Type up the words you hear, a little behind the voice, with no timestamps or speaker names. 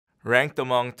Ranked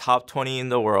among top 20 in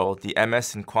the world, the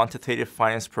MS in Quantitative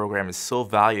Finance program is so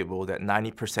valuable that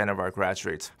 90% of our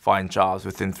graduates find jobs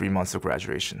within 3 months of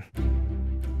graduation.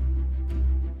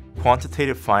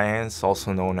 Quantitative finance,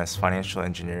 also known as financial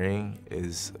engineering,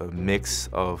 is a mix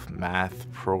of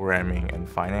math, programming, and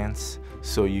finance,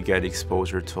 so you get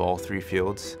exposure to all three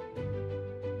fields.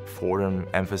 Fordham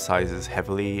emphasizes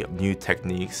heavily new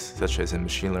techniques such as in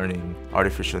machine learning,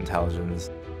 artificial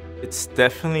intelligence. It's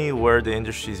definitely where the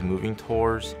industry is moving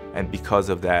towards, and because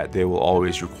of that, they will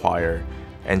always require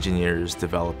engineers,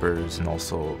 developers, and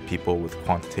also people with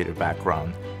quantitative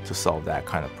background to solve that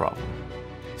kind of problem.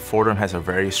 Fordham has a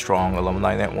very strong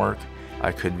alumni network.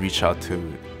 I could reach out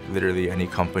to literally any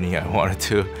company I wanted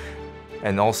to.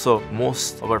 And also,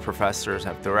 most of our professors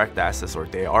have direct access, or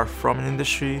they are from an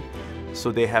industry,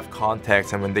 so they have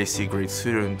contacts, and when they see great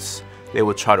students, they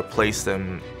will try to place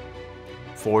them.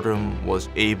 Fordham was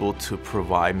able to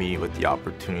provide me with the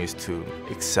opportunities to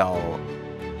excel.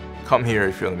 Come here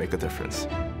if you want to make a difference.